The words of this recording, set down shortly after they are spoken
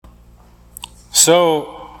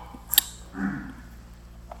So,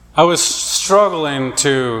 I was struggling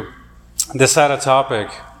to decide a topic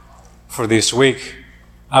for this week.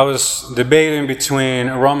 I was debating between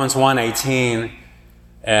Romans 1:18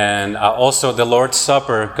 and also the Lord's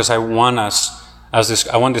Supper, because I want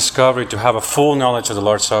Discovery to have a full knowledge of the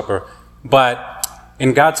Lord's Supper. But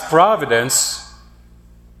in God's providence,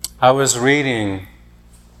 I was reading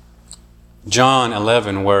John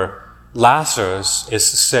 11, where Lazarus is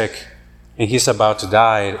sick and he's about to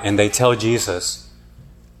die, and they tell Jesus.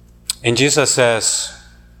 And Jesus says,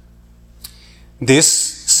 this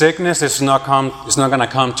sickness is not going to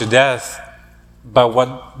come to death, but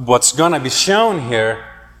what's going to be shown here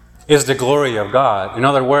is the glory of God. In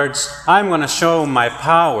other words, I'm going to show my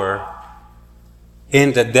power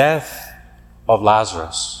in the death of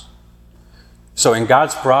Lazarus. So in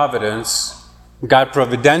God's providence, God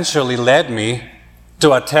providentially led me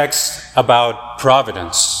to a text about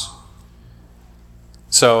providence.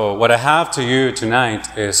 So what I have to you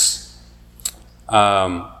tonight is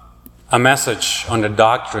a message on the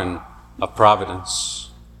doctrine of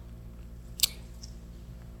providence.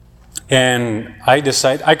 And I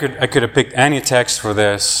decided I could have picked any text for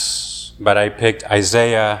this, but I picked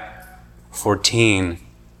Isaiah 14,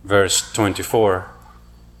 verse 24.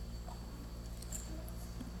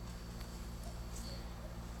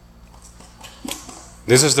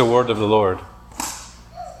 This is the word of the Lord.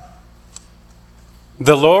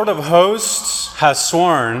 The Lord of hosts has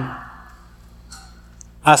sworn,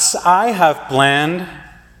 as I have planned,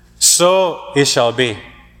 so it shall be.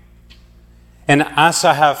 And as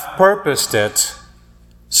I have purposed it,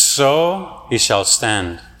 so it shall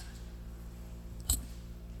stand.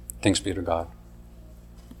 Thanks be to God.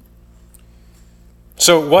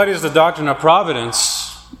 So what is the doctrine of providence?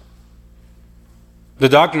 The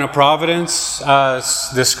doctrine of providence, as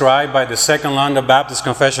described by the Second London Baptist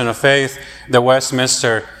Confession of Faith, the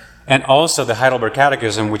Westminster, and also the Heidelberg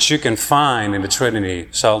Catechism, which you can find in the Trinity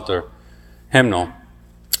Psalter hymnal.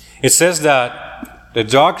 It says that the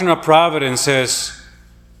doctrine of providence is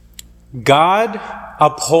God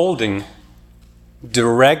upholding,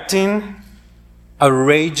 directing,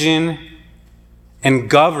 arranging, and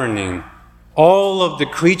governing all of the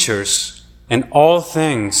creatures and all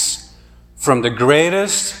things, from the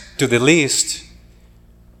greatest to the least,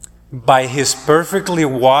 by His perfectly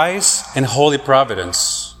wise and holy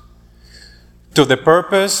providence, to the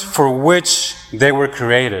purpose for which they were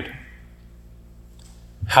created.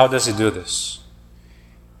 How does He do this?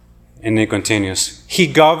 And He continues, He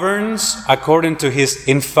governs according to His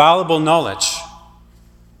infallible knowledge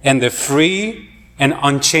and the free and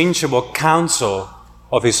unchangeable counsel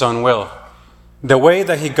of His own will. The way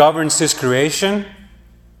that He governs His creation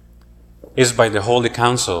is by the holy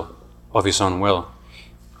counsel of His own will.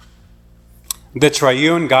 The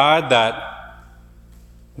triune God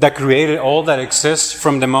that created all that exists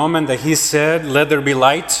from the moment that He said, let there be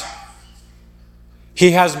light,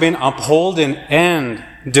 He has been upholding and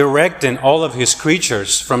directing all of His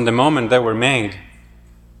creatures from the moment they were made.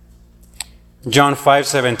 John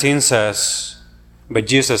 5:17 says, but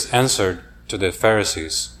Jesus answered to the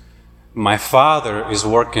Pharisees, my Father is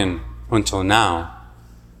working until now,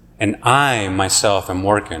 and I myself am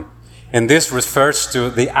working. And this refers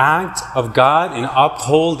to the act of God in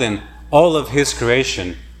upholding all of His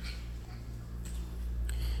creation.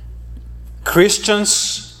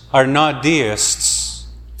 Christians are not deists.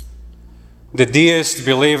 The deists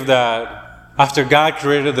believe that after God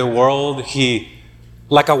created the world, He,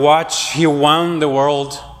 like a watch, He wound the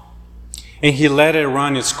world and He let it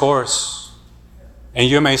run its course. And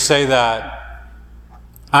you may say that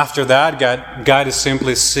after that, God is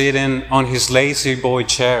simply sitting on His lazy boy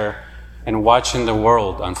chair and watching the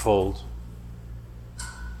world unfold.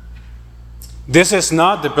 This is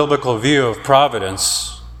not the biblical view of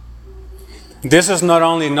providence. This is not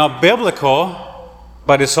only not biblical,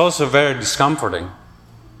 but it's also very discomforting.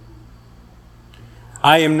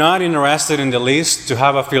 I am not interested in the least to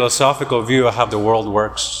have a philosophical view of how the world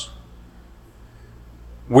works.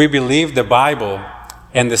 We believe the Bible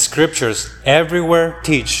and the Scriptures everywhere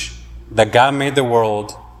teach that God made the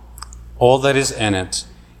world, all that is in it,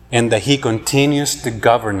 and that He continues to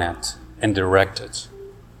govern it and direct it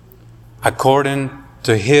according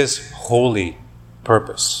to His holy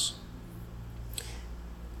purpose.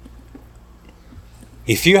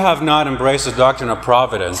 If you have not embraced the doctrine of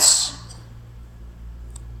providence,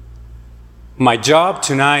 my job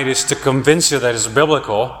tonight is to convince you that it's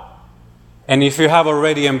biblical. And if you have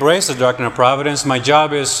already embraced the doctrine of providence, my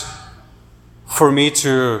job is for me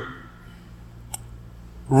to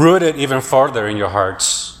root it even further in your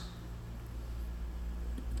hearts.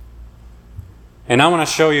 And I want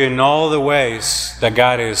to show you in all the ways that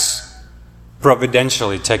God is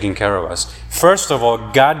providentially taking care of us. First of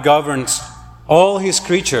all, God governs all His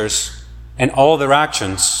creatures and all their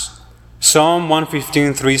actions. Psalm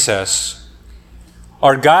 115:3 says,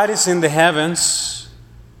 "Our God is in the heavens.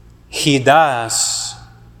 He does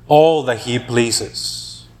all that He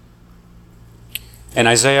pleases." And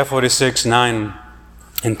Isaiah 46:9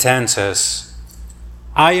 and 10 says,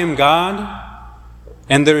 "I am God,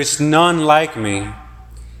 and there is none like me,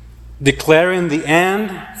 declaring the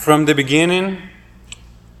end from the beginning,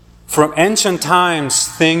 from ancient times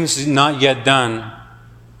things not yet done,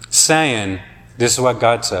 saying," this is what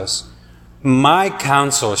God says, "My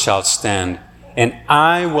counsel shall stand, and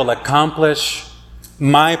I will accomplish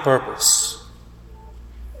my purpose."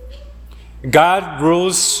 God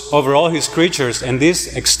rules over all His creatures, and this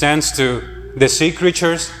extends to the sea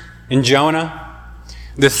creatures in Jonah.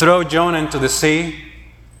 They throw Jonah into the sea,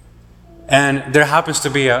 and there happens to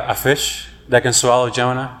be a fish that can swallow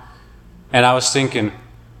Jonah. And I was thinking,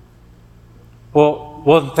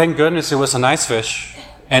 well, thank goodness it was a nice fish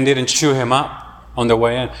and didn't chew him up on the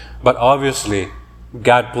way in. But obviously,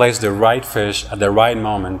 God placed the right fish at the right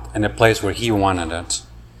moment in the place where He wanted it.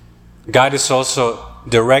 God is also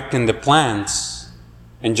directing the plans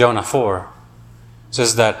in Jonah 4. It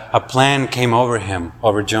says that a plan came over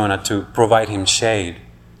Jonah, to provide him shade,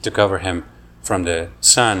 to cover him from the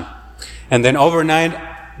sun. And then overnight,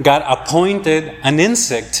 God appointed an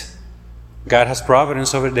insect. God has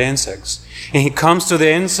providence over the insects. And He comes to the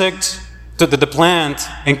insect, to the plant,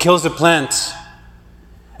 and kills the plant.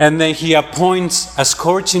 And then He appoints a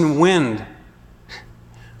scorching wind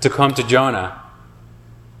to come to Jonah.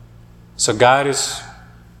 So God's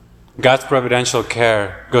providential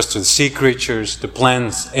care goes to the sea creatures, the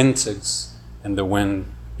plants, insects, and the wind,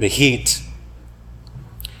 the heat.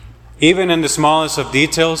 Even in the smallest of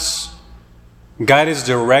details, God is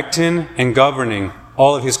directing and governing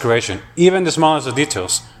all of His creation, even the smallest of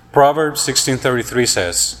details. Proverbs 16:33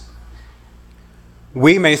 says,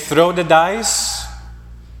 "We may throw the dice,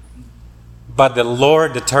 but the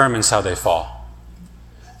Lord determines how they fall."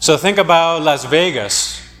 So think about Las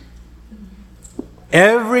Vegas.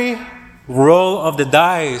 Every roll of the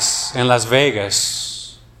dice in Las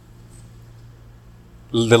Vegas,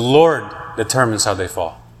 the Lord determines how they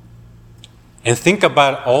fall. And think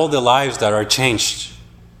about all the lives that are changed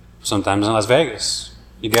sometimes in Las Vegas.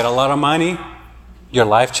 You get a lot of money, your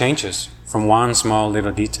life changes from one small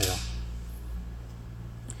little detail.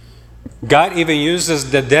 God even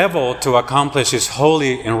uses the devil to accomplish His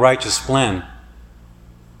holy and righteous plan.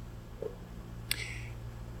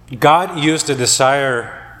 God used the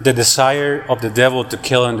desire of the devil to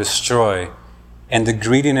kill and destroy, and the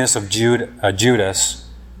greediness of Judas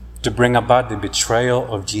to bring about the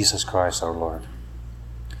betrayal of Jesus Christ our Lord.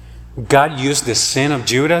 God used the sin of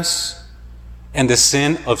Judas and the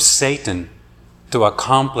sin of Satan to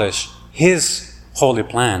accomplish His holy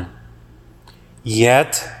plan.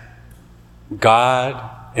 Yet, God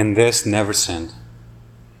in this never sinned.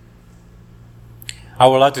 I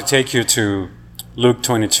would like to take you to Luke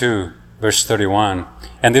 22, verse 31.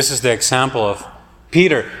 And this is the example of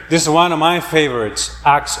Peter. This is one of my favorite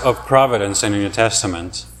acts of providence in the New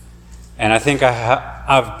Testament. And I think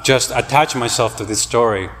I've just attached myself to this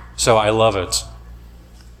story, so I love it.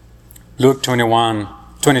 Luke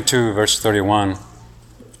 22, verse 31.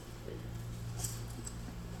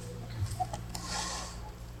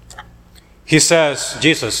 He says,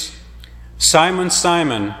 Jesus, "Simon,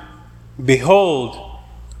 Simon, behold,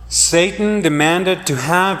 Satan demanded to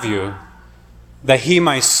have you, that he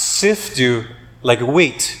might sift you like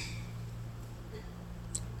wheat.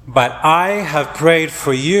 But I have prayed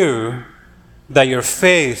for you, that your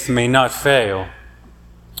faith may not fail,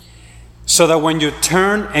 so that when you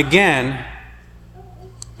turn again,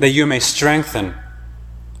 that you may strengthen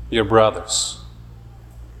your brothers."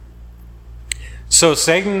 So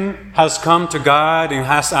Satan has come to God and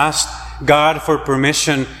has asked God for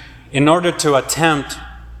permission in order to attempt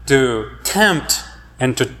to tempt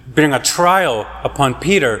and to bring a trial upon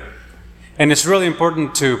Peter. And it's really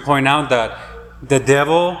important to point out that the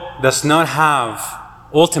devil does not have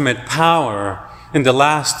ultimate power in the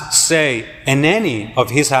last say in any of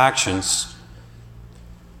his actions.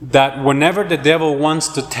 That whenever the devil wants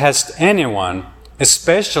to test anyone,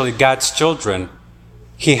 especially God's children,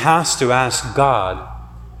 he has to ask God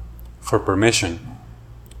for permission,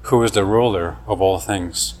 who is the ruler of all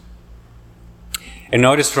things. And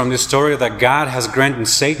notice from this story that God has granted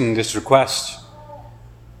Satan this request.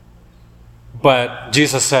 But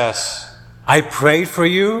Jesus says, "I prayed for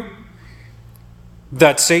you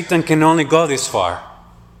that Satan can only go this far.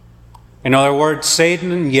 In other words,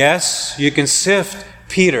 Satan, yes, you can sift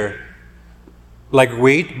Peter like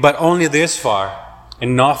wheat, but only this far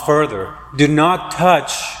and not further. Do not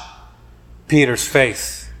touch Peter's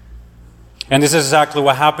faith. And this is exactly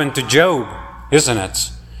what happened to Job, isn't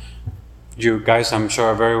it? You guys, I'm sure,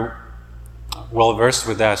 are very well versed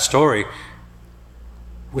with that story.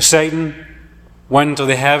 Satan went to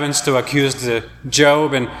the heavens to accuse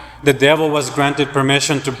Job, and the devil was granted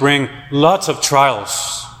permission to bring lots of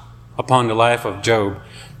trials upon the life of Job.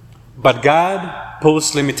 But God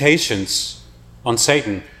puts limitations on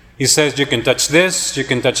Satan. He says, you can touch this, you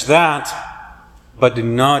can touch that, but do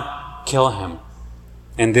not kill him.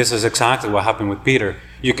 And this is exactly what happened with Peter.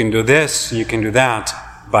 You can do this, you can do that,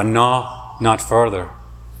 but not further.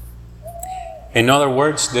 In other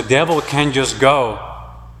words, the devil can't just go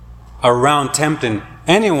around tempting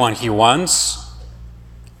anyone he wants.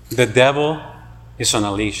 The devil is on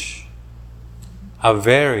a leash, a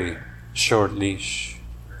very short leash.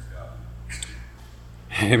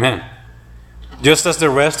 Amen. Just as the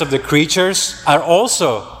rest of the creatures are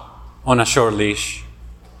also on a short leash.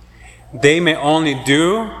 They may only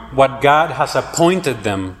do what God has appointed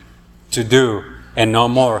them to do and no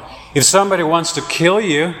more. If somebody wants to kill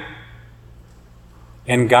you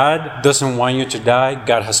and God doesn't want you to die,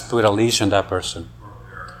 God has put a leash on that person.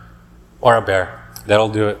 Or a bear. That'll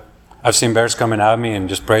do it. I've seen bears coming at me and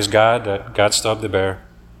just praise God that God stopped the bear.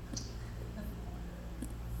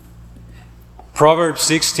 Proverbs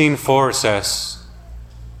 16:4 says,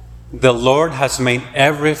 the Lord has made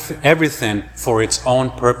everything for its own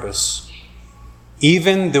purpose,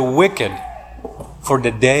 even the wicked for the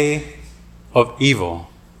day of evil.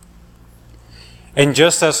 And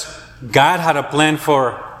just as God had a plan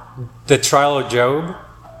for the trial of Job,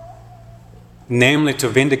 namely to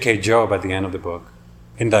vindicate Job at the end of the book,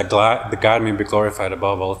 and that God may be glorified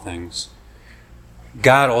above all things,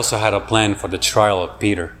 God also had a plan for the trial of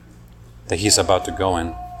Peter that he's about to go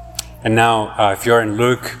in. And now, if you're in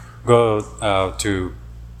Luke, go to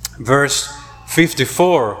verse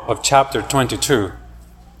 54 of chapter 22.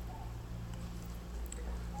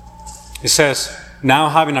 It says, now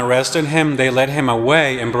having arrested him, they led him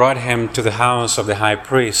away and brought him to the house of the high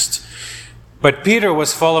priest. But Peter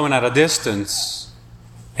was following at a distance,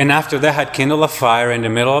 and after they had kindled a fire in the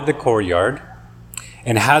middle of the courtyard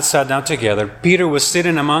and had sat down together, Peter was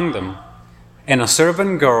sitting among them. And a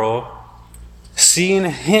servant girl, seeing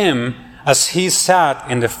him as he sat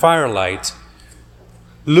in the firelight,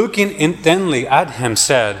 looking intently at him,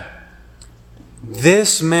 said,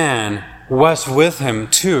 this man was with him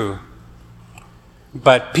too.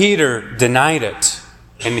 But Peter denied it,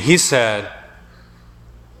 and he said,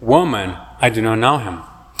 woman, I do not know him.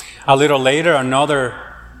 A little later, another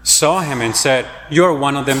saw him and said, you're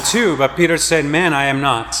one of them too. But Peter said, man, I am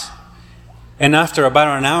not. And after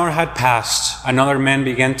about an hour had passed, another man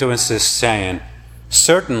began to insist, saying,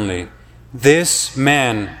 certainly, this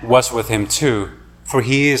man was with him too, for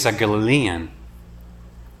he is a Galilean.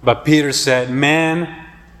 But Peter said, man,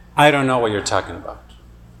 I don't know what you're talking about.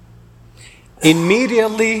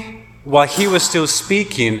 Immediately, while he was still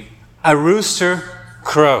speaking, a rooster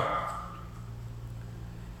crowed.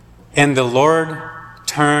 And the Lord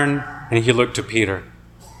turned and he looked to Peter.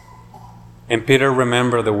 And Peter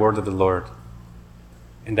remembered the word of the Lord,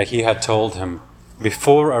 and that he had told him,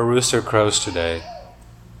 before a rooster crows today,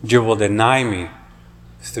 you will deny me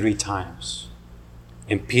 3 times.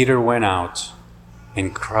 And Peter went out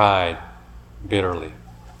and cried bitterly.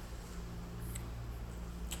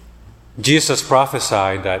 Jesus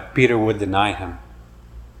prophesied that Peter would deny him.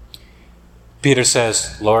 Peter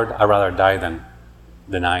says, Lord, I'd rather die than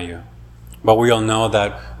deny you. But we all know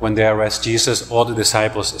that when they arrest Jesus, all the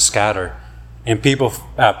disciples scatter, and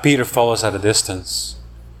Peter follows at a distance.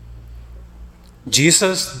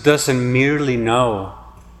 Jesus doesn't merely know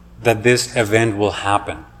that this event will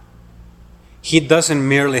happen. He doesn't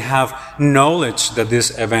merely have knowledge that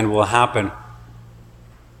this event will happen,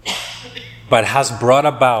 but has brought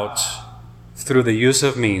about, through the use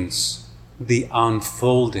of means, the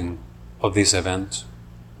unfolding of this event.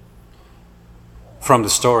 From the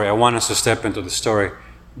story, I want us to step into the story.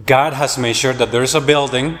 God has made sure that there's a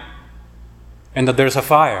building and that there's a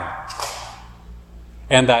fire,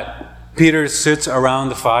 and that Peter sits around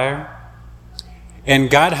the fire,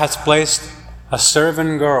 and God has placed a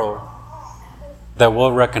servant girl that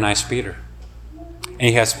will recognize Peter. And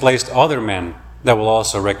he has placed other men that will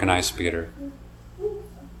also recognize Peter.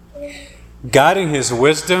 God, in his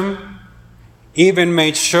wisdom, even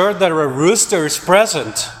made sure that a rooster is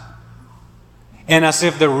present. And as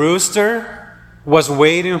if the rooster was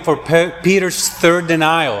waiting for Peter's third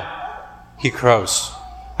denial, he crows.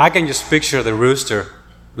 I can just picture the rooster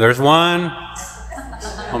There's one.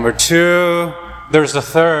 Number two. There's the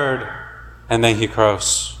third. And then he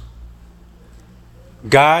crows.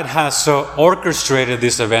 God has so orchestrated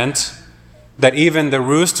this event that even the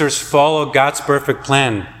roosters follow God's perfect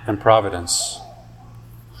plan and providence.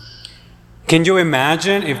 Can you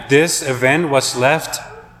imagine if this event was left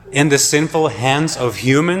in the sinful hands of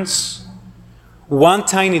humans? One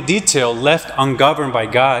tiny detail left ungoverned by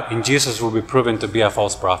God, and Jesus will be proven to be a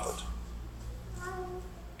false prophet.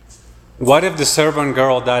 What if the servant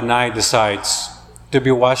girl that night decides to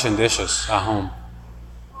be washing dishes at home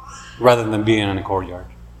rather than being in the courtyard?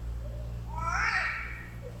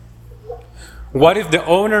 What if the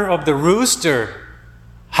owner of the rooster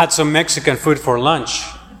had some Mexican food for lunch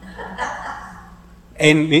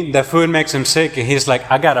and the food makes him sick and he's like,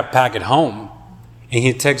 I gotta pack it home, and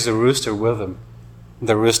he takes the rooster with him?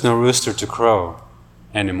 There is no rooster to crow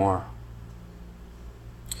anymore.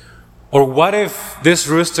 Or what if this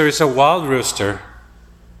rooster is a wild rooster,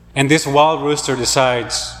 and this wild rooster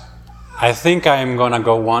decides, I think I am going to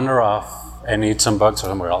go wander off and eat some bugs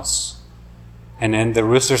somewhere else. And then the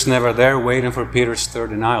rooster's never there waiting for Peter's third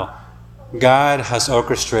denial. God has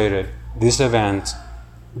orchestrated this event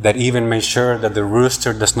that even made sure that the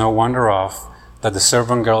rooster does not wander off, that the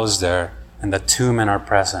servant girl is there, and that two men are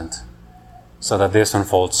present, so that this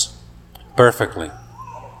unfolds perfectly.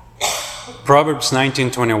 Proverbs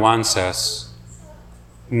 19:21 says,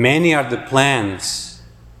 many are the plans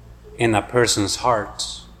in a person's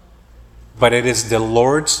heart, but it is the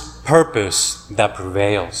Lord's purpose that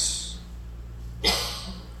prevails.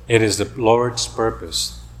 It is the Lord's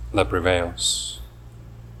purpose that prevails.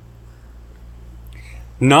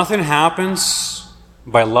 Nothing happens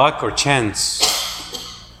by luck or chance,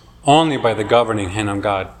 only by the governing hand of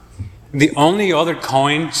God. The only other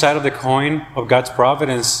side of the coin of God's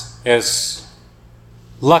providence is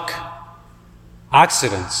luck,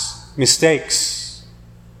 accidents, mistakes.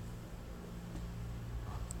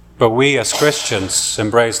 But we as Christians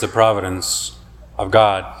embrace the providence of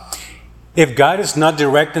God. If God is not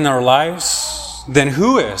directing our lives, then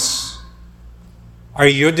who is? Are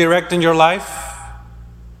you directing your life?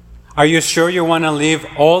 Are you sure you want to leave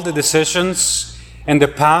all the decisions and the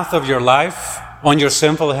path of your life on your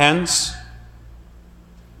sinful hands?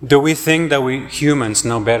 Do we think that we humans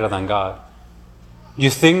know better than God? You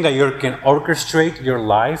think that you can orchestrate your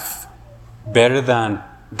life better than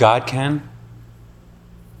God can?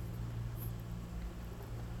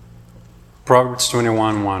 Proverbs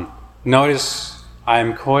 21:1. Notice I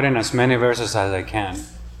am quoting as many verses as I can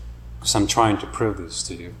because I'm trying to prove this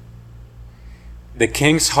to you. The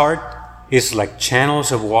king's heart is like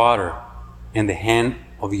channels of water in the hand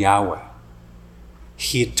of Yahweh.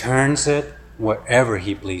 He turns it wherever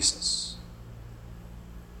he pleases.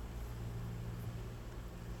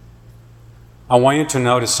 I want you to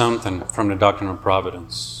notice something from the doctrine of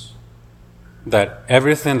providence. That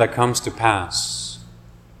everything that comes to pass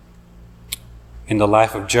in the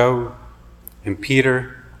life of Job and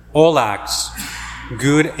Peter, all acts,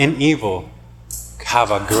 good and evil,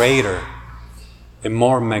 have a greater and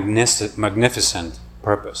more magnificent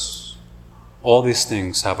purpose. All these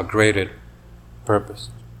things have a greater purpose.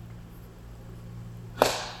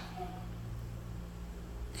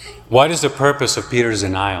 What is the purpose of Peter's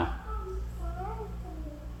denial?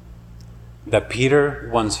 That Peter,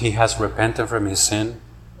 once he has repented from his sin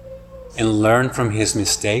and learned from his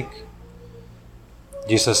mistake,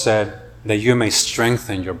 Jesus said that you may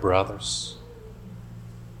strengthen your brothers.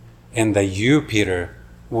 And that you, Peter,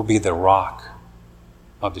 will be the rock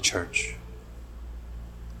of the church.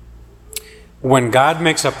 When God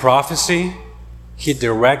makes a prophecy, He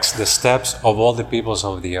directs the steps of all the peoples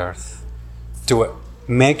of the earth to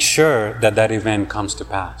make sure that that event comes to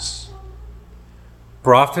pass.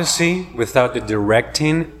 Prophecy without the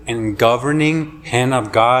directing and governing hand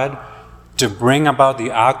of God to bring about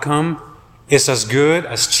the outcome is as good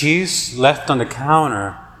as cheese left on the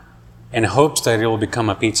counter in hopes that it will become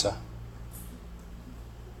a pizza.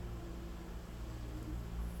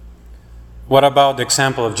 What about the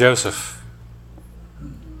example of Joseph?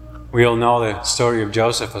 We all know the story of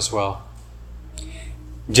Joseph as well.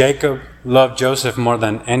 Jacob loved Joseph more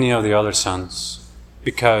than any of the other sons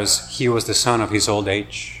because he was the son of his old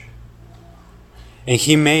age. And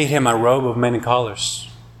he made him a robe of many colors.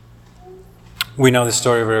 We know the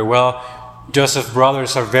story very well. Joseph's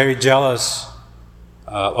brothers are very jealous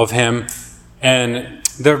of him, and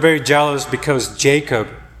they're very jealous because Jacob,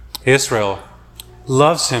 Israel,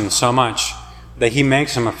 loves him so much that he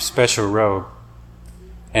makes him a special robe.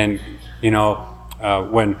 And,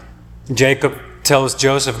 when Jacob tells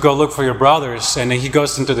Joseph, go look for your brothers, and he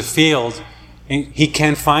goes into the field And he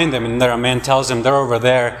can't find them, and their man tells them they're over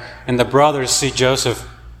there, and the brothers see Joseph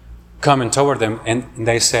coming toward them, and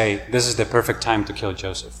they say, this is the perfect time to kill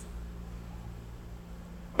Joseph.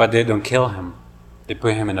 But they don't kill him. They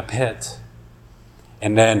put him in a pit.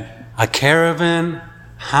 And then a caravan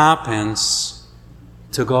happens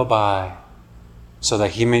to go by so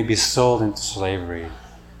that he may be sold into slavery,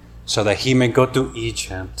 so that he may go to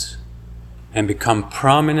Egypt and become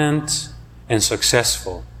prominent and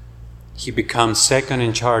successful. He becomes second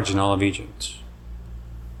in charge in all of Egypt.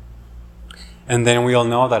 And then we all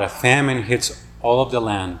know that a famine hits all of the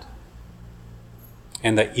land,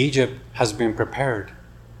 and that Egypt has been prepared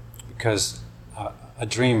because a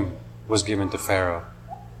dream was given to Pharaoh.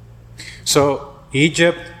 So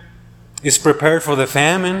Egypt is prepared for the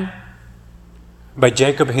famine by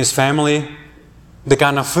Jacob and his family. They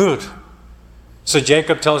got no food. So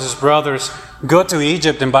Jacob tells his brothers, go to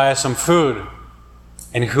Egypt and buy us some food.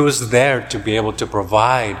 And who's there to be able to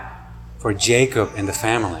provide for Jacob and the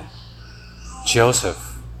family?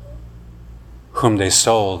 Joseph, whom they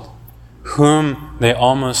sold, whom they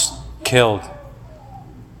almost killed.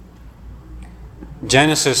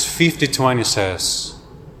 Genesis 50:20 says,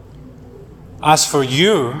 as for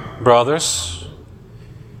you, brothers,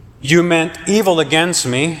 you meant evil against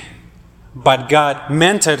me, but God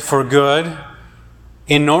meant it for good,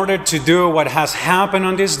 in order to do what has happened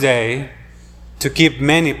on this day, to keep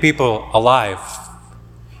many people alive.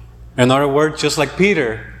 In other words, just like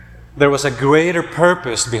Peter, there was a greater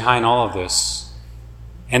purpose behind all of this.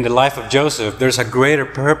 In the life of Joseph, there's a greater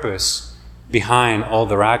purpose behind all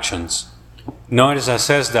their actions. Notice that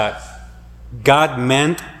says that God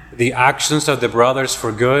meant the actions of the brothers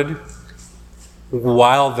for good,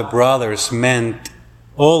 while the brothers meant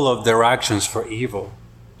all of their actions for evil.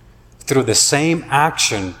 Through the same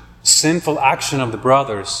action, sinful action of the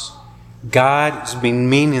brothers, God has been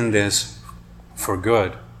meaning this for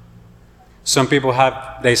good. Some people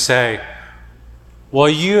they say, well,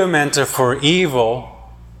 you meant it for evil,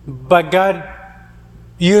 but God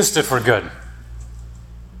used it for good.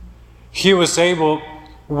 He was able,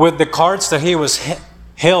 with the cards that he was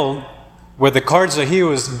held, with the cards that he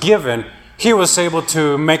was given, he was able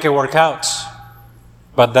to make it work out.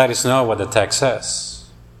 But that is not what the text says.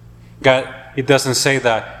 It doesn't say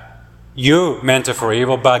that you meant it for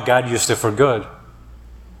evil, but God used it for good.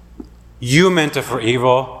 You meant it for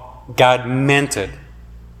evil, God meant it,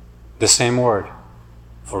 the same word,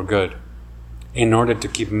 for good, in order to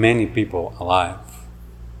keep many people alive.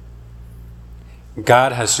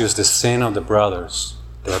 God has used the sin of the brothers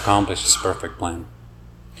to accomplish His perfect plan.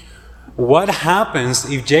 What happens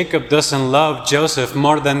if Jacob doesn't love Joseph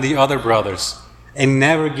more than the other brothers and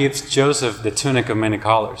never gives Joseph the tunic of many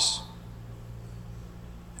colors?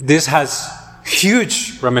 This has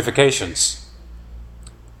huge ramifications.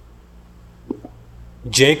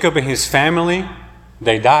 Jacob and his family,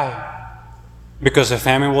 they die because the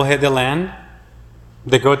famine will hit the land.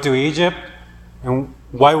 They go to Egypt. And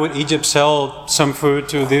why would Egypt sell some food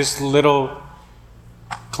to this little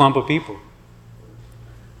clump of people?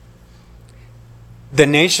 The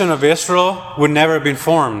nation of Israel would never have been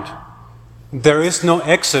formed. There is no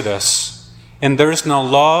Exodus, and there is no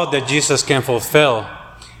law that Jesus can fulfill.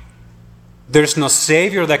 There's no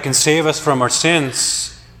Savior that can save us from our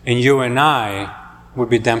sins, and you and I would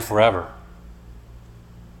be damned forever.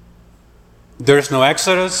 There's no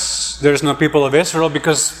Exodus, there's no people of Israel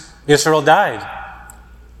because Israel died.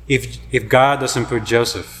 If God doesn't put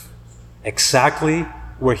Joseph exactly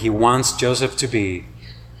where He wants Joseph to be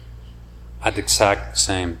at the exact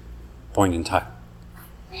same point in time.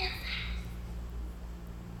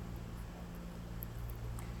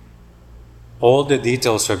 All the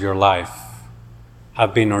details of your life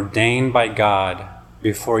have been ordained by God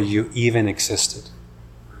before you even existed.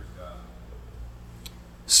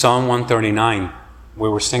 Psalm 139, we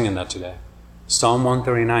were singing that today. Psalm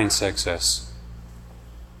 139 says,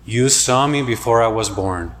 you saw me before I was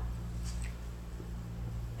born.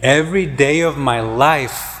 Every day of my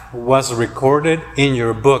life was recorded in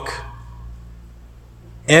your book.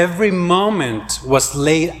 Every moment was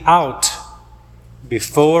laid out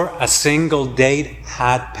before a single date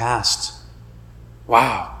had passed.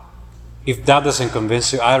 Wow. If that doesn't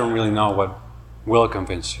convince you, I don't really know what will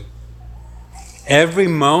convince you. Every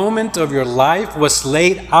moment of your life was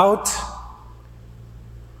laid out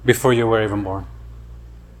before you were even born.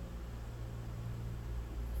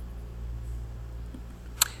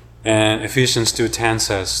 And Ephesians 2:10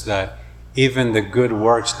 says that even the good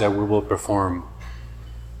works that we will perform,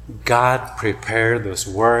 God prepared those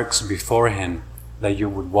works beforehand that you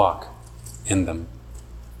would walk in them.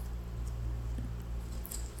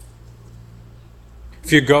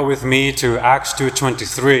 If you go with me to Acts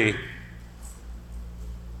 2:23,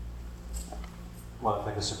 well,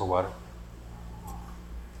 take a sip of water.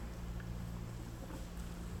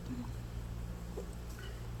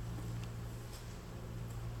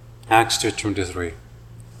 Acts 2:23.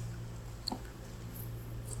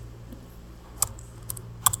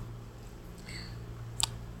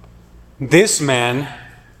 This man,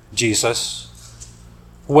 Jesus,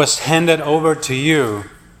 was handed over to you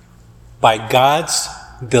by God's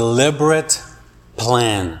deliberate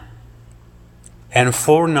plan and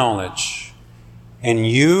foreknowledge, and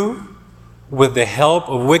you, with the help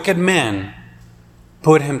of wicked men,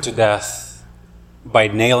 put him to death by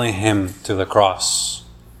nailing him to the cross.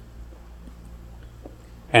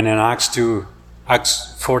 And in Acts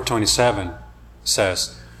 4:27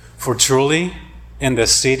 says, for truly in the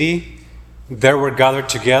city there were gathered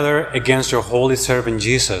together against your holy servant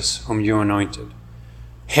Jesus, whom you anointed,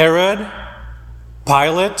 Herod,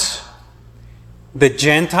 Pilate, the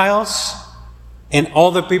Gentiles, and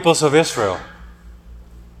all the peoples of Israel.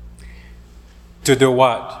 To do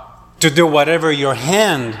what? To do whatever your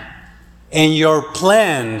hand and your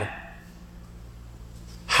plan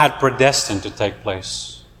had predestined to take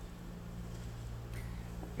place.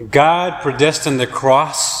 God predestined the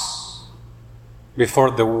cross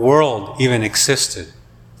before the world even existed,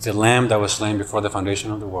 the Lamb that was slain before the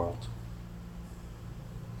foundation of the world.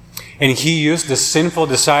 And he used the sinful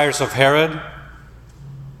desires of Herod,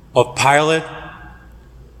 of Pilate,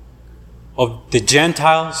 of the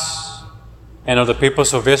Gentiles, and of the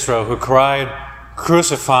peoples of Israel who cried,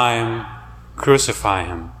 crucify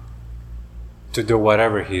him, to do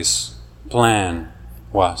whatever his plan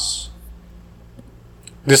was.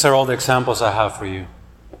 These are all the examples I have for you.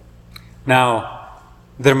 Now,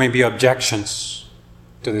 there may be objections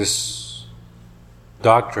to this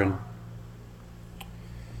doctrine.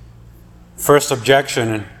 First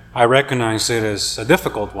objection, I recognize it as a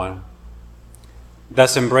difficult one.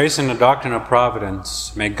 That's embracing the doctrine of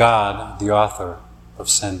providence, make God the author of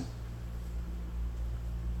sin.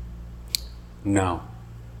 No.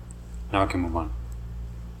 Now I can move on.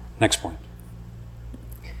 Next point.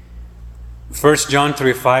 1 John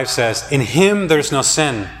 3:5 says, in him there is no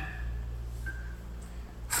sin.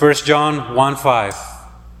 1 John 1:5,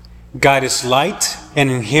 God is light, and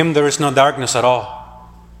in him there is no darkness at all.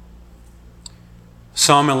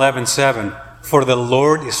 Psalm 11:7, for the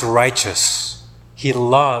Lord is righteous. He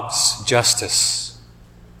loves justice.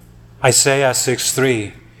 Isaiah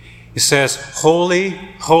 6:3, it says, holy,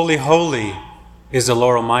 holy, holy is the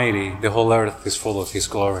Lord Almighty. The whole earth is full of his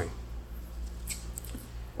glory.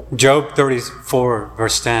 Job 34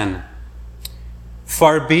 verse 10,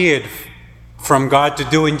 far be it from God to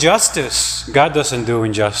do injustice. God doesn't do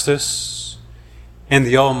injustice. And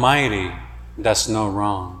the Almighty does no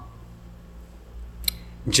wrong.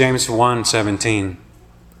 James 1:17,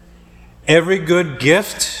 every good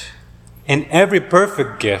gift and every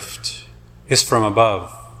perfect gift is from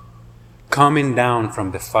above, coming down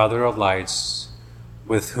from the Father of lights,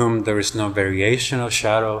 with whom there is no variation of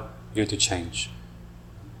shadow due to change.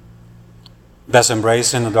 Does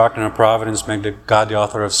embracing the doctrine of providence make God the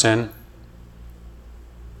author of sin?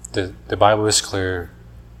 The Bible is clear,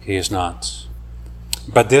 he is not.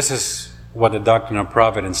 But this is what the doctrine of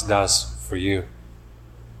providence does for you.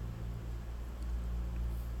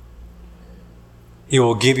 He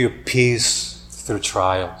will give you peace through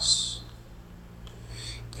trials.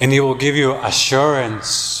 And he will give you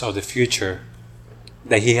assurance of the future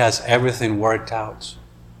that he has everything worked out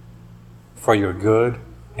for your good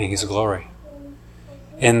and his glory.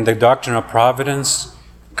 And the doctrine of providence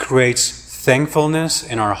creates thankfulness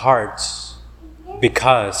in our hearts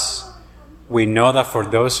because we know that for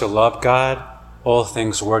those who love God, all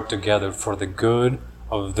things work together for the good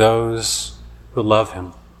of those who love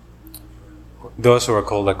him, those who are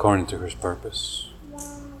called according to his purpose.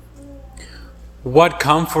 What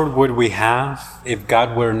comfort would we have if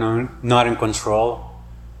God were not in control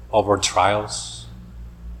of our trials?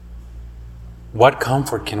 What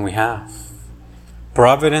comfort can we have?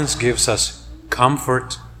 Providence gives us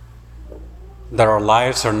comfort that our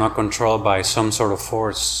lives are not controlled by some sort of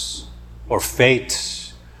force or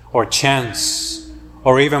fate or chance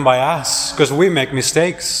or even by us, because we make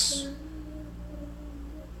mistakes.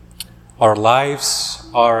 Our lives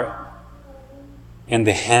are in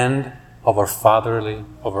the hand of our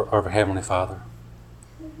Heavenly Father.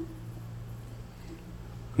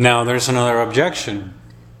 Now there's another objection.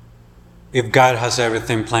 If God has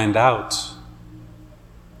everything planned out,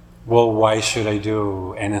 well, why should I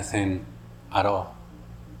do anything at all?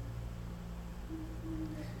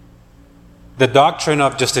 The doctrine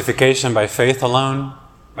of justification by faith alone,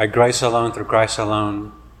 by grace alone, through Christ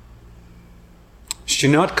alone, should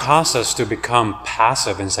not cause us to become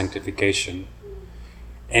passive in sanctification.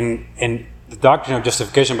 And the doctrine of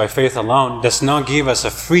justification by faith alone does not give us a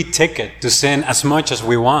free ticket to sin as much as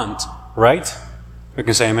we want, right? We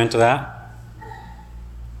can say amen to that.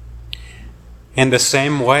 In the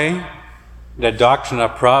same way, the doctrine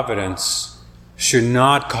of providence should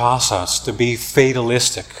not cause us to be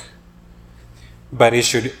fatalistic, but it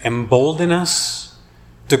should embolden us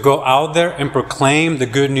to go out there and proclaim the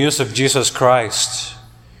good news of Jesus Christ,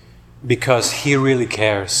 because He really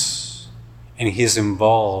cares and He's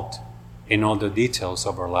involved in all the details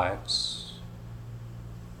of our lives.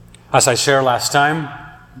 As I shared last time,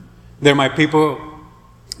 there may be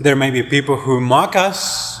people who mock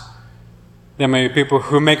us. There may be people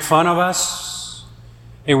who make fun of us.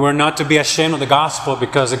 And we're not to be ashamed of the gospel,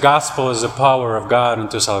 because the gospel is the power of God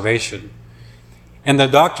unto salvation. And the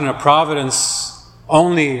doctrine of providence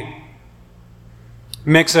only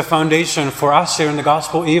makes a foundation for us sharing the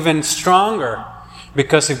gospel even stronger.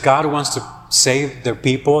 Because if God wants to save the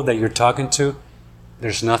people that you're talking to,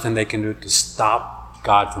 there's nothing they can do to stop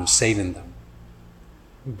God from saving them.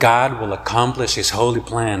 God will accomplish His holy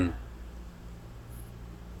plan.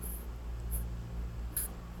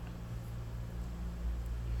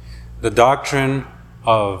 The doctrine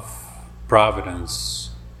of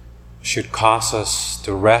providence should cause us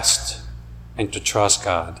to rest and to trust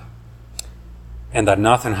God, and that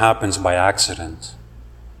nothing happens by accident,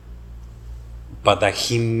 but that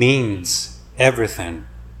He means everything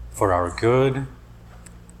for our good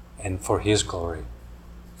and for His glory,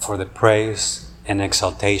 for the praise and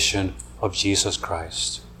exaltation of Jesus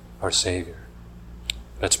Christ, our Savior.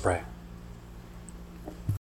 Let's pray.